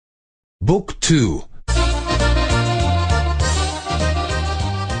Book 2.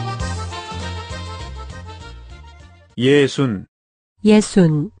 예순,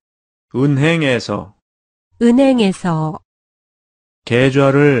 은행에서,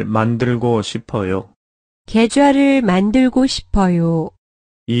 계좌를 만들고 싶어요.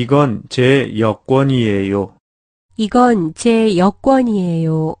 이건 제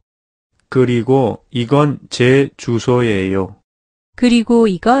여권이에요. 그리고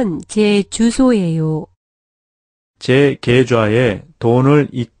이건 제 주소예요. 제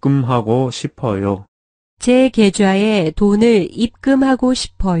계좌에 돈을 입금하고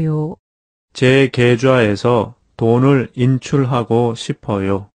싶어요.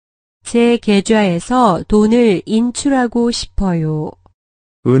 제 계좌에서 돈을 인출하고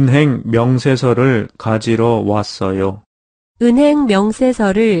싶어요. 은행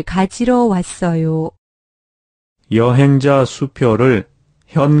명세서를 가지러 왔어요. 여행자 수표를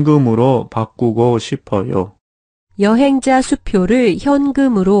현금으로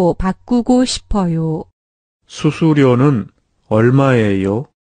바꾸고 싶어요.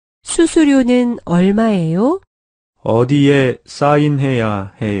 수수료는 얼마예요?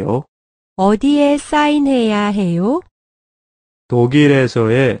 어디에 사인해야 해요?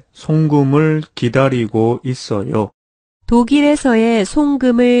 독일에서의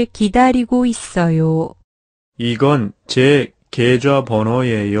송금을 기다리고 있어요.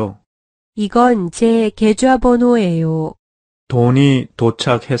 이건 제 계좌번호예요.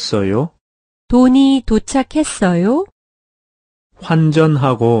 돈이 도착했어요?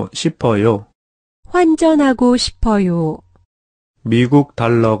 환전하고 싶어요.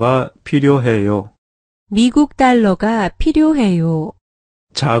 미국 달러가 필요해요.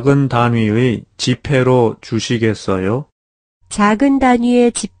 작은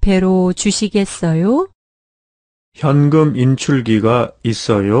단위의 지폐로 주시겠어요?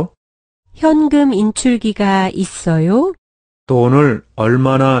 현금 인출기가 있어요?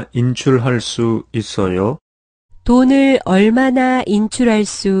 돈을 얼마나 인출할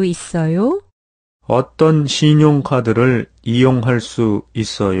수 있어요?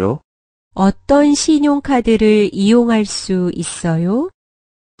 어떤 신용카드를 이용할 수 있어요?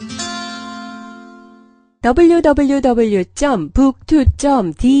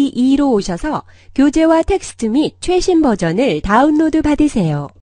 www.book2.de로 오셔서 교재와 텍스트 및 최신 버전을 다운로드 받으세요.